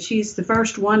Weinstein, she's the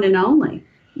first one and only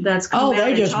that's come out.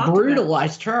 They just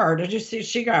brutalized her. Did you see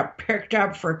she got picked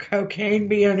up for cocaine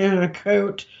being in a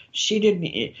coat?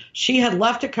 She had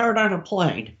left a coat on a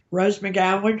plane. Rose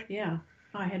McGowan? Yeah.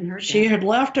 I hadn't heard that. She had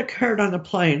left a coat on the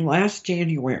plane last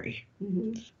January.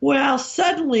 Well,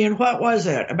 suddenly, in what was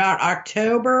it, about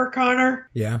October, Connor?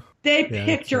 Yeah. They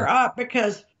picked her up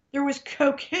because there was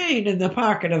cocaine in the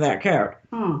pocket of that coat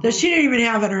that she didn't even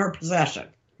have in her possession.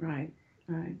 Right.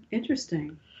 Right.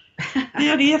 Interesting.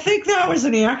 Now, do you think that was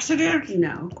an accident?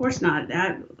 No, of course not.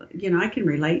 I can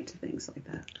relate to things like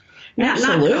that.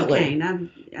 Absolutely. Not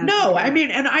cocaine. No, I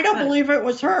mean, and I don't believe it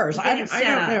was hers. I don't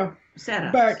know.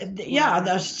 Setups. But yeah,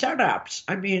 the setups.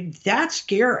 I mean, that's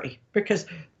scary because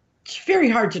it's very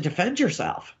hard to defend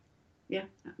yourself. Yeah,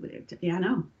 I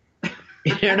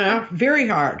know. Very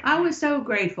hard. I was so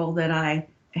grateful that I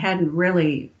hadn't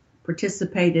really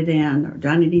participated in or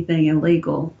done anything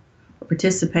illegal or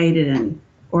participated in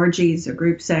orgies or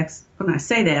group sex. When I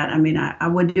say that, I mean, I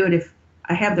would do it if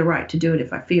I have the right to do it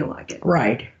if I feel like it.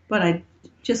 Right. But I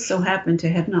just so happen to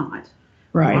have not.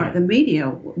 Right. The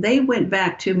media, they went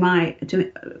back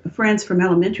to friends from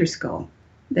elementary school.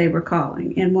 They were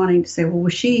calling and wanting to say, well,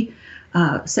 was she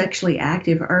sexually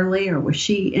active early, or was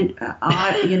she,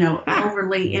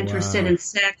 overly interested in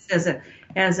sex as a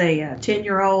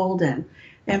 10-year-old? And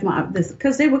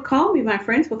because they would call me, my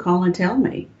friends would call and tell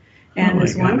me. And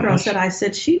this one girl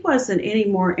said, she wasn't any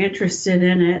more interested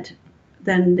in it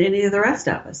than any of the rest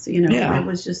of us. It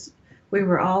was just, we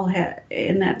were all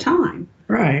in that time.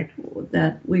 Right.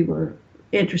 That we were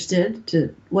interested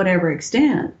to whatever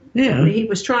extent. Yeah. He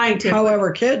was trying to.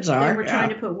 However kids are. They were trying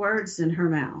to put words in her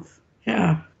mouth.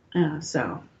 Yeah.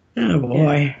 So. Oh,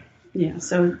 boy. Yeah.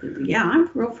 So, yeah, I'm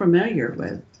real familiar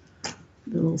with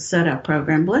the little setup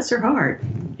program. Bless her heart.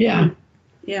 Yeah.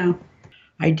 Yeah.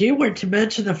 I do want to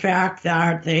mention the fact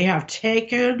that they have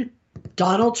taken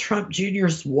Donald Trump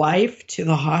Jr.'s wife to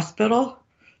the hospital.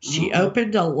 She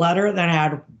opened a letter that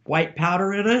had white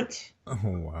powder in it.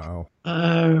 Oh,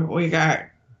 wow. We got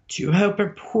to hope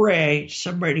and pray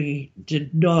somebody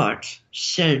did not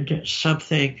send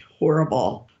something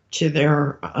horrible to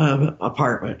their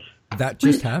apartment. That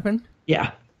just happened?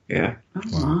 Yeah. Oh,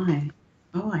 my.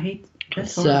 Oh, I hate that.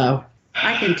 So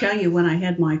I can tell you, when I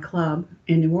had my club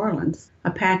in New Orleans,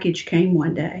 a package came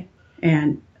one day,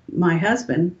 and my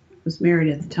husband was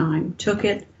married at the time, took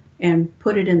it and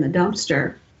put it in the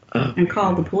dumpster and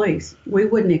called the police. We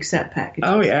wouldn't accept packages.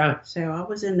 Oh, yeah. So I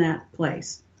was in that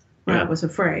place where I was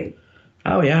afraid.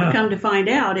 Oh, yeah. Come to find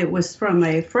out, it was from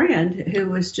a friend who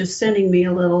was just sending me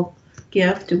a little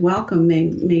gift and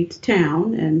welcoming me to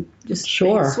town and just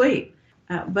being sweet.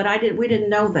 But we didn't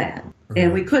know that.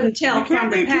 And we couldn't tell from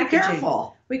the packaging.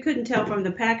 We couldn't tell from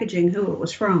the packaging who it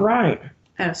was from. Right.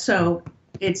 So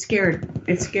it scared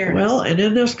Well, us. and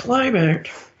in this climate,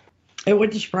 it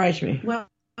wouldn't surprise me. Well,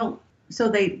 so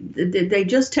did they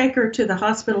just take her to the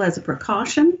hospital as a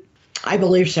precaution? I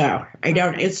believe so.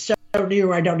 It's so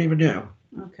new, I don't even know.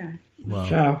 Okay.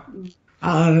 Wow.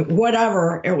 So,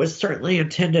 whatever, it was certainly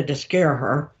intended to scare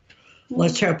her.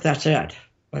 Let's hope that's it.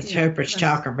 Let's hope it's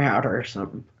talcum powder or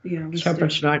something. Yeah. Let's hope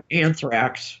it's not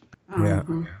anthrax. Yeah,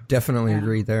 definitely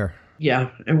agree there. Yeah,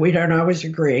 and we don't always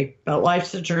agree, but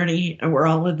life's a journey, and we're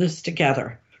all in this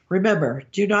together. Remember,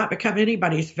 do not become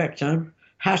anybody's victim.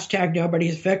 #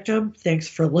 nobody's victim. Thanks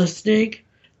for listening.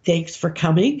 Thanks for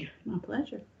coming. My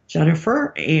pleasure.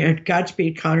 Jennifer, and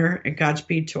Godspeed, Connor, and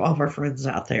Godspeed to all of our friends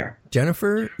out there.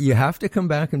 Jennifer, you have to come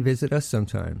back and visit us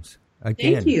sometimes.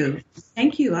 Again.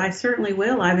 Thank you. I certainly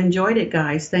will. I've enjoyed it,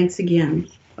 guys. Thanks again.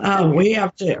 Oh, we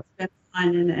have to. It's been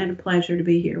fun and a pleasure to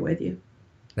be here with you.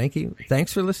 Thank you.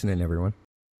 Thanks for listening, everyone.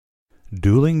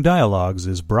 Dueling Dialogues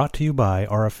is brought to you by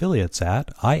our affiliates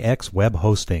at IX Web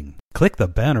Hosting. Click the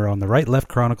banner on the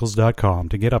rightleftchronicles.com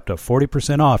to get up to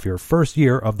 40% off your first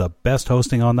year of the best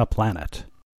hosting on the planet.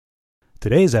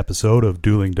 Today's episode of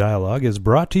Dueling Dialogue is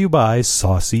brought to you by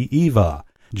Saucy Eva.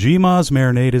 GMA's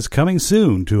marinade is coming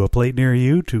soon to a plate near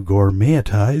you to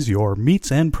gourmetize your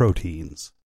meats and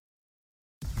proteins.